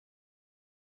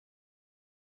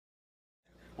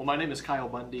Well, my name is Kyle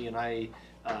Bundy, and I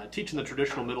teach in the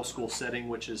traditional middle school setting,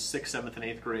 which is 6th, 7th, and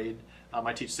 8th grade.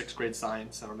 I teach 6th grade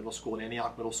science at our middle school at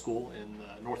Antioch Middle School in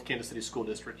the North Kansas City School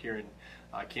District here in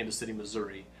Kansas City,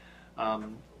 Missouri.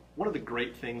 One of the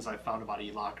great things I found about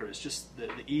eLocker is just the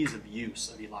ease of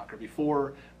use of eLocker.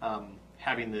 Before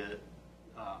having the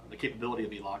capability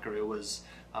of eLocker, it was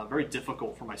very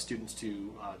difficult for my students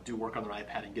to do work on their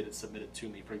iPad and get it submitted to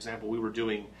me. For example, we were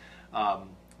doing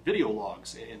video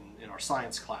logs in our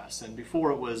science class, and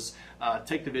before it was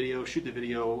take the video, shoot the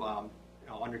video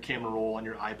on your camera roll on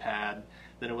your iPad.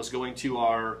 Then it was going to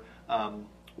our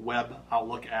web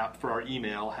Outlook app for our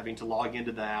email, having to log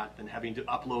into that, then having to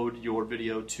upload your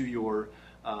video to your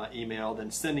email,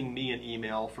 then sending me an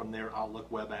email from their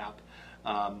Outlook web app,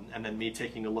 and then me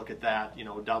taking a look at that,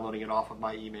 downloading it off of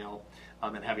my email,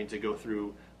 and having to go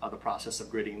through the process of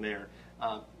grading there.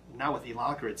 Now with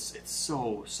eLocker, it's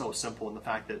so simple in the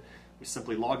fact that we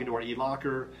simply log into our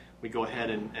eLocker, we go ahead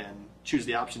and choose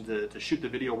the option to shoot the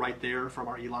video right there from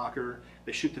our eLocker.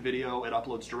 They shoot the video, it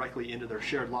uploads directly into their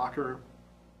shared locker,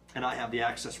 and I have the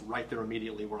access right there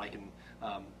immediately where I can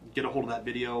get a hold of that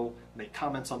video, make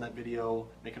comments on that video,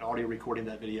 make an audio recording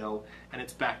of that video, and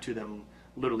it's back to them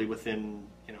literally within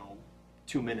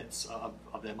 2 minutes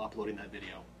of them uploading that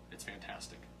video. It's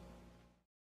fantastic.